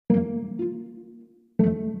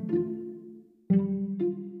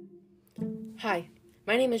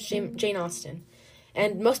My name is Jane Austen,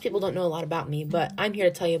 and most people don't know a lot about me, but I'm here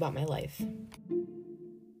to tell you about my life.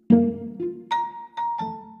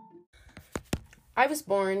 I was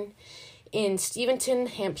born in Steventon,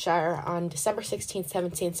 Hampshire on December 16th,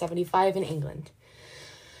 1775 in England.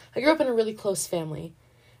 I grew up in a really close family.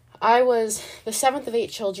 I was the seventh of 8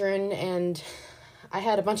 children, and I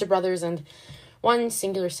had a bunch of brothers and one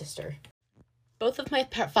singular sister. Both of my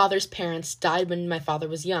father's parents died when my father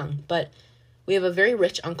was young, but we have a very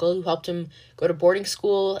rich uncle who helped him go to boarding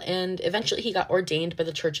school, and eventually he got ordained by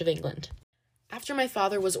the Church of England. After my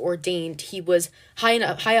father was ordained, he was high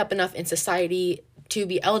up enough in society to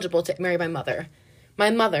be eligible to marry my mother.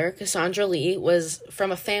 My mother, Cassandra Lee, was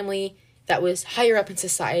from a family that was higher up in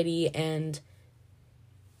society and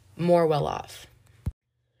more well off.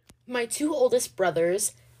 My 2 oldest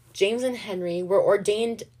brothers, James and Henry, were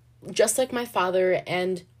ordained just like my father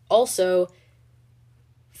and also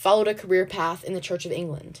followed a career path in the Church of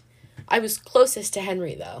England. I was closest to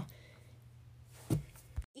Henry, though.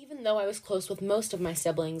 Even though I was close with most of my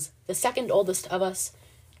siblings, the second oldest of us,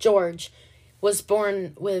 George, was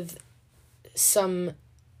born with some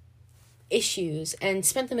issues and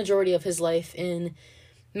spent the majority of his life in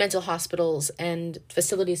mental hospitals and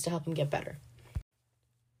facilities to help him get better.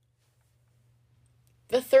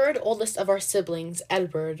 The third oldest of our siblings,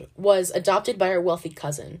 Edward, was adopted by our wealthy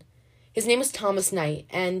cousin. His name was Thomas Knight,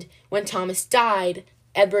 and when Thomas died,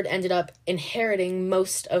 Edward ended up inheriting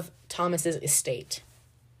most of Thomas's estate.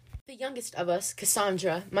 The youngest of us,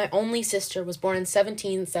 Cassandra, my only sister, was born in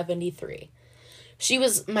 1773. She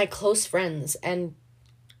was my close friend and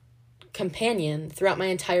companion throughout my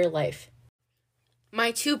entire life.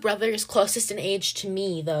 My 2 brothers, closest in age to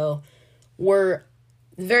me, though, were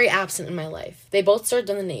very absent in my life. They both served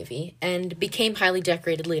in the Navy and became highly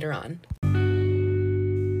decorated later on.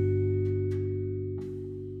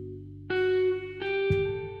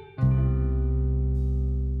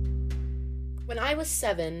 When I was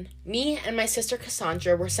 7, me and my sister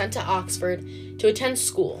Cassandra were sent to Oxford to attend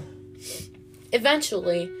school.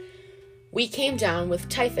 Eventually, we came down with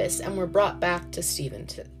typhus and were brought back to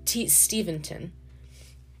Steventon.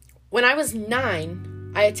 When I was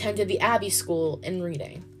 9, I attended the Abbey School in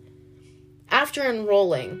Reading. After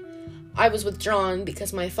enrolling, I was withdrawn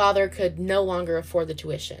because my father could no longer afford the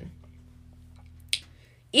tuition.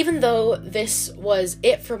 Even though this was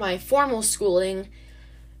it for my formal schooling,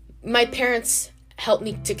 my parents helped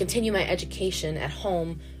me to continue my education at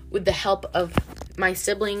home with the help of my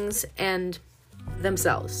siblings and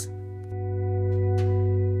themselves.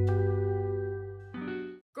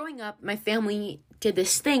 Growing up, my family did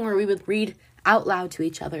this thing where we would read out loud to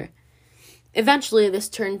each other. Eventually, this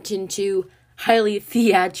turned into highly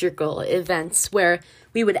theatrical events where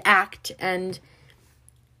we would act and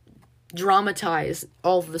dramatize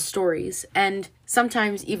all of the stories, and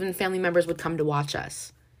sometimes even family members would come to watch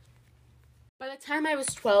us. By the time I was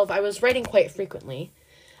 12, I was writing quite frequently.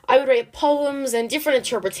 I would write poems and different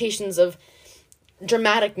interpretations of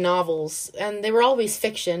dramatic novels, and they were always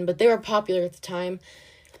fiction, but they were popular at the time.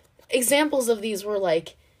 Examples of these were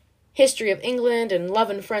like History of England and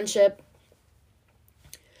Love and Friendship.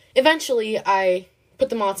 Eventually, I put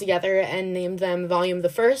them all together and named them Volume the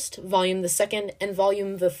First, Volume the Second, and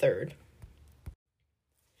Volume the Third.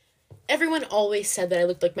 Everyone always said that I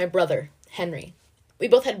looked like my brother, Henry. We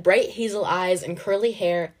both had bright hazel eyes and curly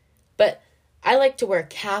hair, but I liked to wear a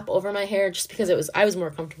cap over my hair just because I was more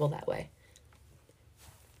comfortable that way.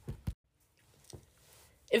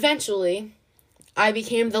 Eventually, I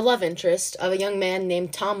became the love interest of a young man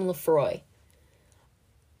named Tom Lefroy.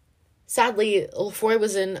 Sadly, Lefroy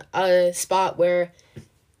was in a spot where,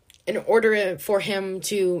 in order for him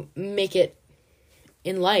to make it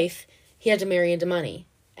in life, he had to marry into money.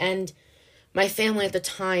 And my family at the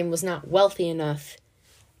time was not wealthy enough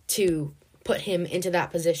to put him into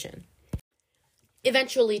that position.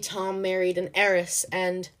 Eventually, Tom married an heiress,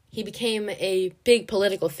 and he became a big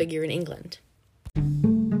political figure in England.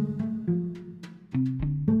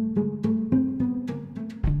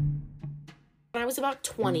 When I was about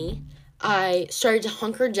 20, I started to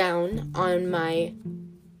hunker down on my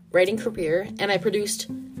writing career, and I produced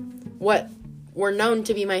what were known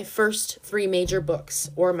to be my first 3 major books,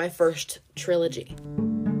 or my first trilogy.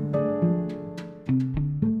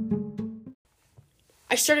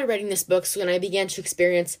 I started writing these books when I began to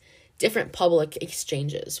experience different public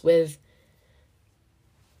exchanges with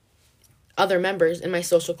other members in my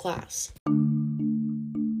social class.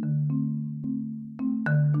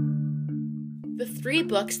 The 3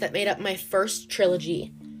 books that made up my first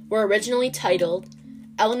trilogy were originally titled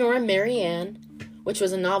Eleanor and Mary Ann, which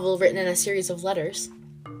was a novel written in a series of letters.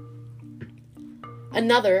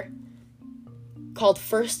 Another called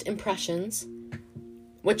First Impressions,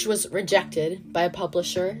 which was rejected by a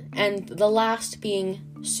publisher, and the last being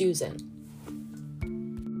Susan.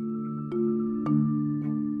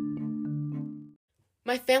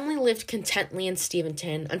 My family lived contently in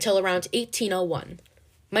Steventon until around 1801.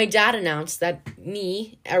 My dad announced that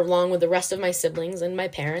me, along with the rest of my siblings and my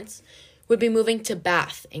parents, would be moving to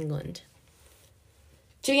Bath, England.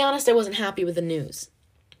 To be honest, I wasn't happy with the news.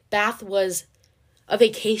 Bath was a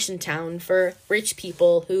vacation town for rich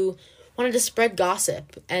people who wanted to spread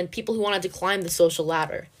gossip and people who wanted to climb the social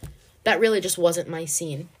ladder. That really just wasn't my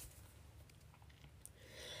scene.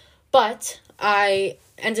 But I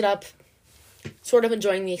ended up sort of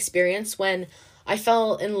enjoying the experience when I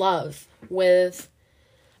fell in love with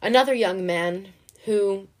another young man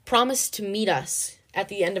who promised to meet us at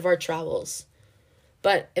the end of our travels.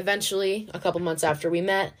 But eventually, a couple months after we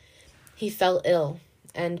met, he fell ill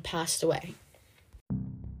and passed away.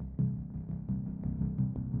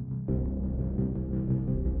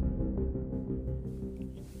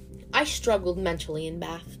 I struggled mentally in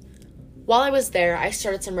Bath. While I was there, I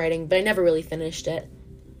started some writing, but I never really finished it.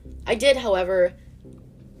 I did, however,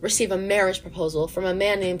 receive a marriage proposal from a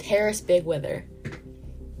man named Harris Bigwither.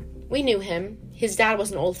 We knew him. His dad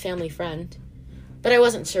was an old family friend, but I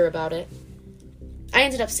wasn't sure about it. I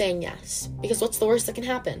ended up saying yes, because what's the worst that can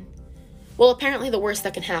happen? Well, apparently the worst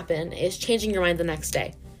that can happen is changing your mind the next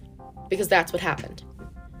day, because that's what happened.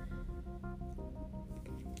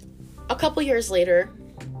 A couple years later,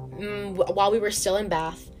 while we were still in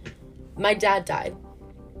Bath, my dad died.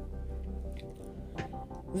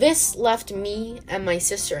 This left me and my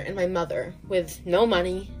sister and my mother with no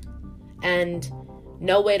money and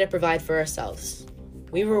no way to provide for ourselves.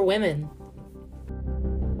 We were women.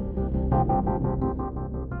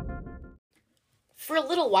 For a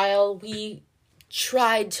little while, we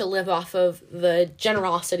tried to live off of the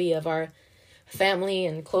generosity of our family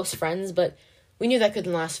and close friends, but we knew that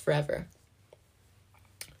couldn't last forever.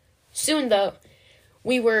 Soon, though,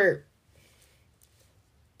 we were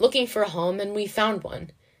looking for a home, and we found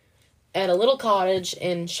one at a little cottage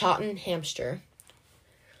in Chawton, Hampshire.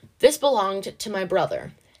 This belonged to my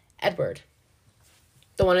brother, Edward,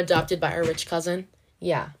 the one adopted by our rich cousin.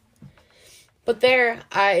 Yeah. But there,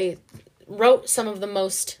 I wrote some of the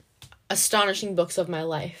most astonishing books of my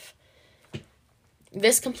life.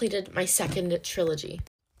 This completed my second trilogy.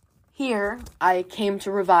 Here, I came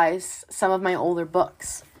to revise some of my older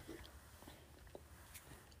books.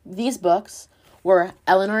 These books were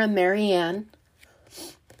Eleanor and Mary Ann.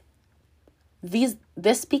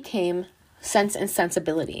 This became Sense and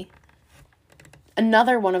Sensibility.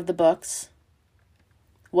 Another one of the books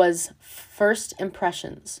was First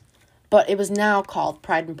Impressions, but it was now called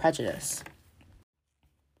Pride and Prejudice.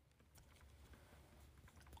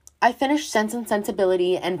 I finished Sense and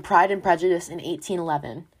Sensibility and Pride and Prejudice in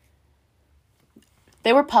 1811.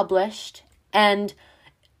 They were published, and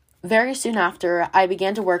very soon after, I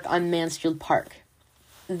began to work on Mansfield Park.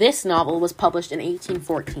 This novel was published in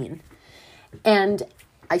 1814, and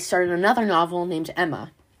I started another novel named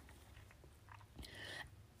Emma.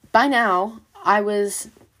 By now, I was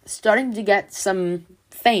starting to get some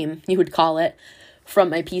fame, you would call it, from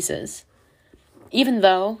my pieces. Even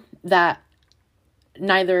though that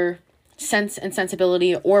neither Sense and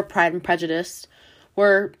Sensibility or Pride and Prejudice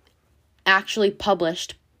were actually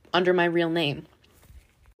published under my real name.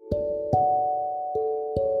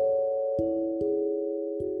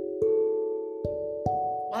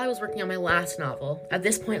 While I was working on my last novel, at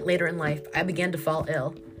this point later in life, I began to fall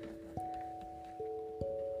ill.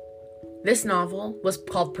 This novel was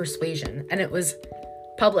called Persuasion, and it was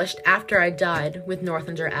published after I died with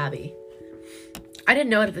Northanger Abbey. I didn't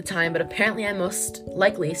know it at the time, but apparently I most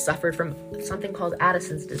likely suffered from something called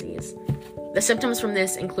Addison's disease. The symptoms from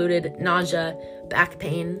this included nausea, back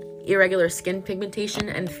pain, irregular skin pigmentation,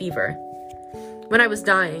 and fever. When I was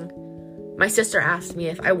dying, my sister asked me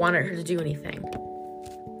if I wanted her to do anything.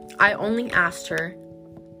 I only asked her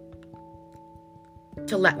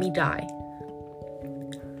to let me die.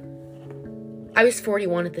 I was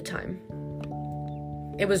 41 at the time.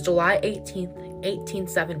 It was July 18th,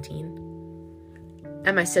 1817,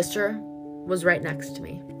 and my sister was right next to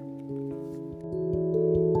me.